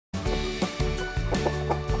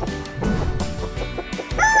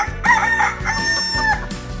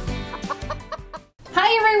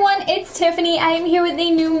Tiffany. I am here with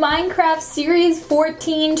a new Minecraft Series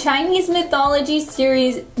 14 Chinese Mythology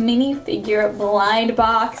Series minifigure blind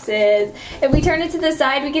boxes. If we turn it to the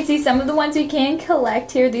side, we can see some of the ones we can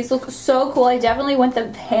collect here. These look so cool. I definitely want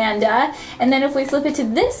the panda. And then if we flip it to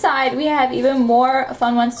this side, we have even more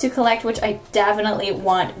fun ones to collect, which I definitely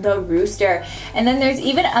want the rooster. And then there's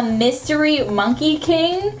even a mystery monkey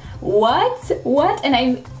king. What?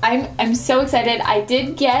 And I'm so excited. I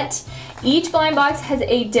did get, each blind box has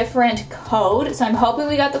a different code, so I'm hoping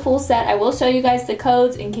we got the full set. I will show you guys the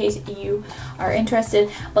codes in case you are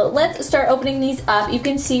interested. But let's start opening these up. You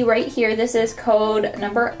can see right here, this is code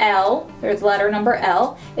number L. There's letter number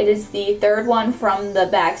L. It is the third one from the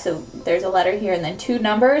back, so there's a letter here and then two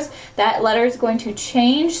numbers. That letter is going to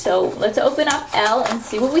change, so let's open up L and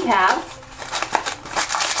see what we have.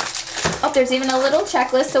 Oh, there's even a little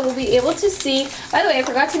checklist, so we'll be able to see. By the way, I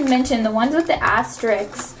forgot to mention the ones with the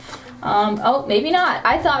asterisks. Oh, maybe not.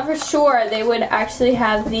 I thought for sure they would actually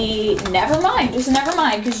have the, never mind, just never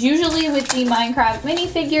mind, because usually with the Minecraft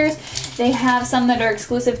minifigures, they have some that are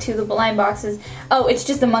exclusive to the blind boxes. Oh, it's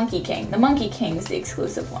just the Monkey King. The Monkey King's the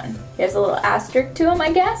exclusive one. He has a little asterisk to him,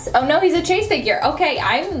 I guess. Oh no, he's a chase figure. Okay,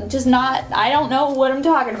 I'm just not, I don't know what I'm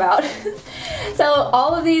talking about. So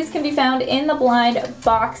all of these can be found in the blind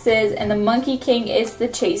boxes, and the Monkey King is the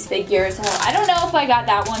chase figure. So I don't know if I got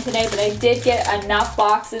that one today, but I did get enough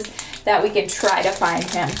boxes that we can try to find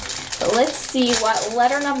him. So let's see what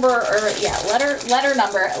letter number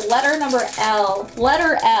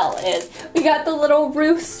L is. We got the little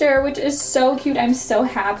rooster, which is so cute. I'm so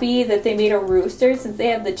happy that they made a rooster since they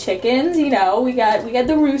have the chickens, you know. We got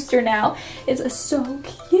the rooster now. It's so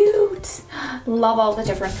cute. Love all the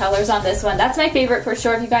different colors on this one. That's my favorite for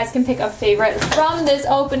sure. If you guys can pick a favorite from this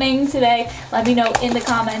opening today, let me know in the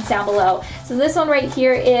comments down below. So this one right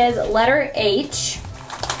here is letter H.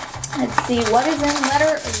 Let's see what is in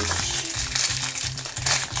letter H.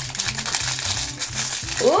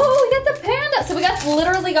 Ooh, we got the panda. So we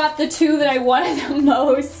literally got the two that I wanted the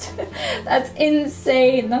most. That's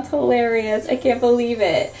insane. That's hilarious. I can't believe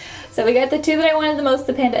it. So we got the two that I wanted the most.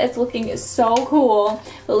 The panda is looking so cool.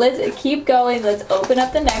 But let's keep going. Let's open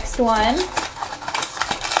up the next one.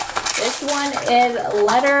 This one is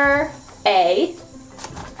letter A.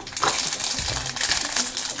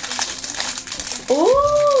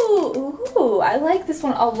 Ooh, I like this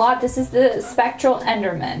one a lot. This is the Spectral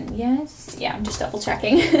Enderman. Yes? Yeah, I'm just double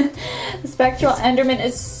checking. The Spectral Enderman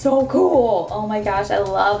is so cool. Oh my gosh, I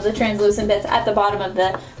love the translucent bits at the bottom of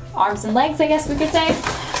the arms and legs, I guess we could say.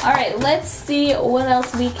 Alright, let's see what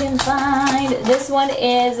else we can find. This one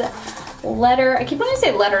is letter, I keep wanting to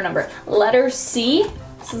say letter number. Letter C.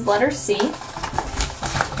 This is letter C. Alright,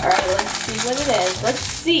 let's see what it is. Let's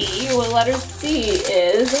see what letter C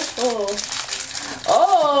is.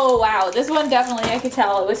 Oh wow, this one definitely, I could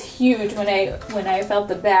tell it was huge when I felt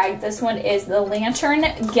the bag. This one is the Lantern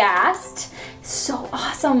Ghast. So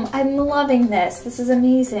awesome. I'm loving this. This is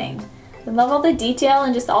amazing. I love all the detail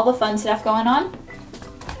and just all the fun stuff going on.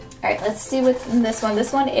 Alright, let's see what's in this one.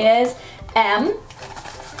 This one is M.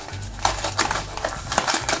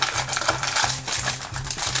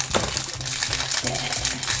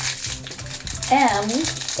 M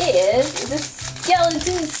is the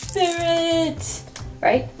Skeleton Spirit.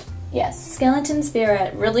 Right? Yes, Skeleton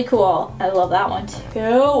Spirit. Really cool. I love that one too.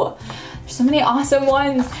 There's so many awesome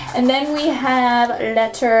ones. And then we have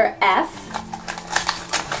letter F.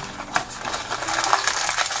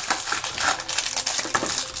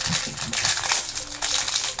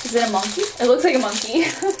 Is it a monkey? It looks like a monkey.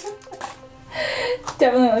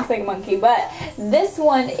 Definitely looks like a monkey, but this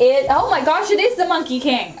one is, oh my gosh, it is the Monkey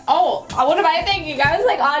King. Oh, what am I thinking? I was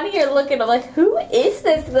like on here looking, I'm like, who is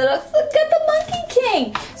this? Look at the Monkey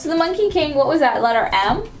King. So the Monkey King, what was that, letter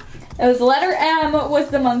M? It was letter M was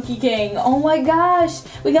the Monkey King. Oh my gosh,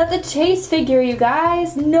 we got the chase figure, you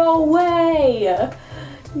guys. No way.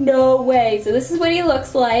 No way. So this is what he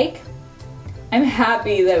looks like. I'm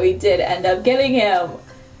happy that we did end up getting him.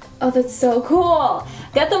 Oh, that's so cool.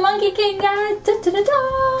 Got the Monkey King, guys. Da, da, da, da.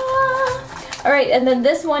 Alright, and then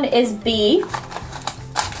this one is B.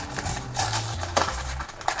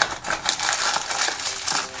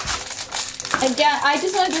 Again, I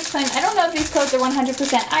just want to disclaim, I don't know if these codes are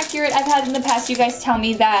 100% accurate. I've had in the past you guys tell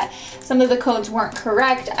me that some of the codes weren't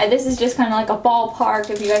correct. This is just kind of like a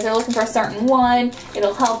ballpark. If you guys are looking for a certain one,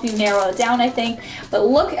 it'll help you narrow it down, I think. But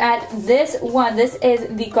look at this one. This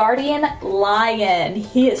is the Guardian Lion.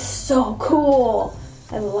 He is so cool.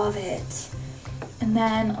 I love it. And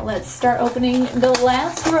then let's start opening the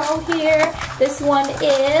last row here. This one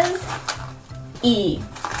is E.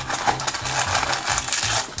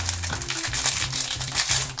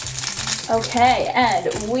 Okay,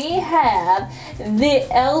 and we have the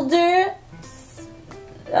Elder,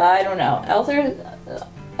 Elder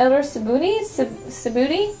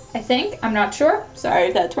Sabuti, I think. I'm not sure. Sorry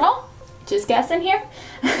if that's wrong. Just guessing here.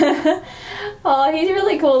 Oh, he's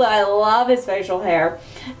really cool though. I love his facial hair.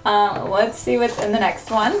 Let's see what's in the next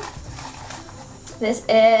one. This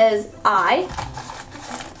is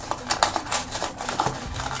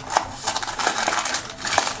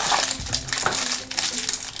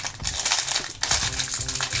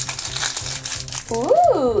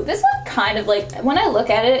Ooh, this one kind of like, when I look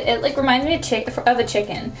at it, it like reminds me of a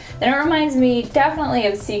chicken. Then it reminds me definitely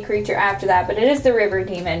of sea creature after that, but it is the river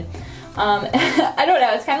demon. I don't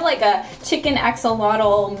know, it's kind of like a chicken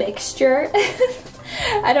axolotl mixture.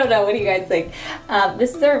 I don't know, what do you guys think?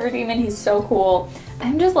 This is the river demon, he's so cool.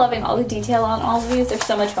 I'm just loving all the detail on all of these, they're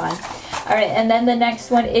so much fun. Alright, and then the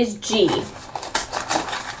next one is G.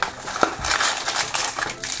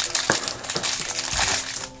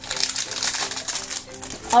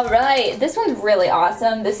 Alright, this one's really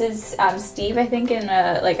awesome. This is Steve, I think, in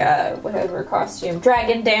a whatever costume.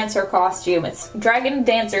 Dragon Dancer costume. It's Dragon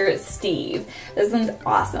Dancer Steve. This one's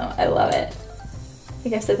awesome. I love it. I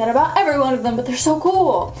think I've said that about every one of them, but they're so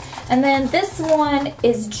cool. And then this one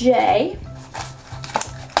is J.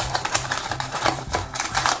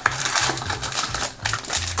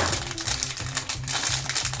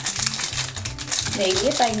 Maybe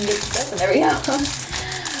if I can get this open. There we go.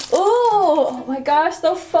 Oh my gosh,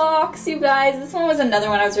 the fox, you guys. This one was another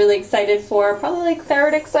one I was really excited for. Probably like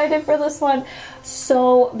third excited for this one.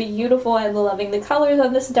 So beautiful. I'm loving the colors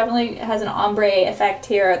on this. It definitely has an ombre effect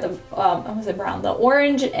here. The was it brown? The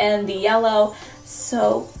orange and the yellow.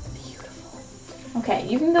 So beautiful. Okay,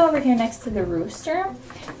 you can go over here next to the rooster.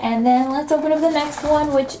 And then let's open up the next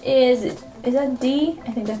one, which is that D?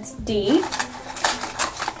 I think that's D.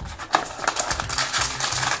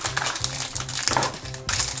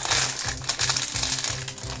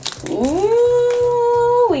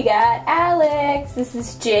 Ooh, we got Alex. This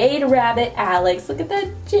is Jade Rabbit Alex. Look at that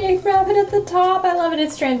Jade Rabbit at the top. I love it.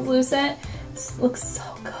 It's translucent. This looks so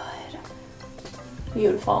good.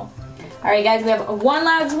 Beautiful. Alright guys, we have one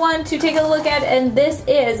last one to take a look at, and this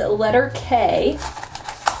is letter K.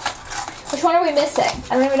 Which one are we missing?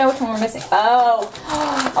 I don't even know which one we're missing. Oh,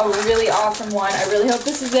 a really awesome one. I really hope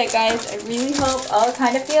this is it, guys. I really hope. Oh, it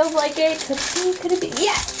kind of feels like it. Could it be?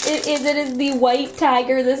 Yes, it is. It is the white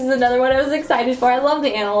tiger. This is another one I was excited for. I love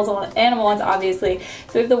the animal ones, obviously.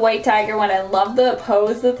 So we have the white tiger one. I love the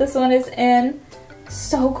pose that this one is in.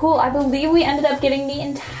 So cool. I believe we ended up getting the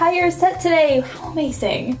entire set today. How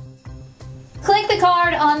amazing. Click the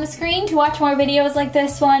card on the screen to watch more videos like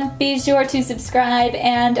this one. Be sure to subscribe,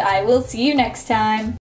 and I will see you next time.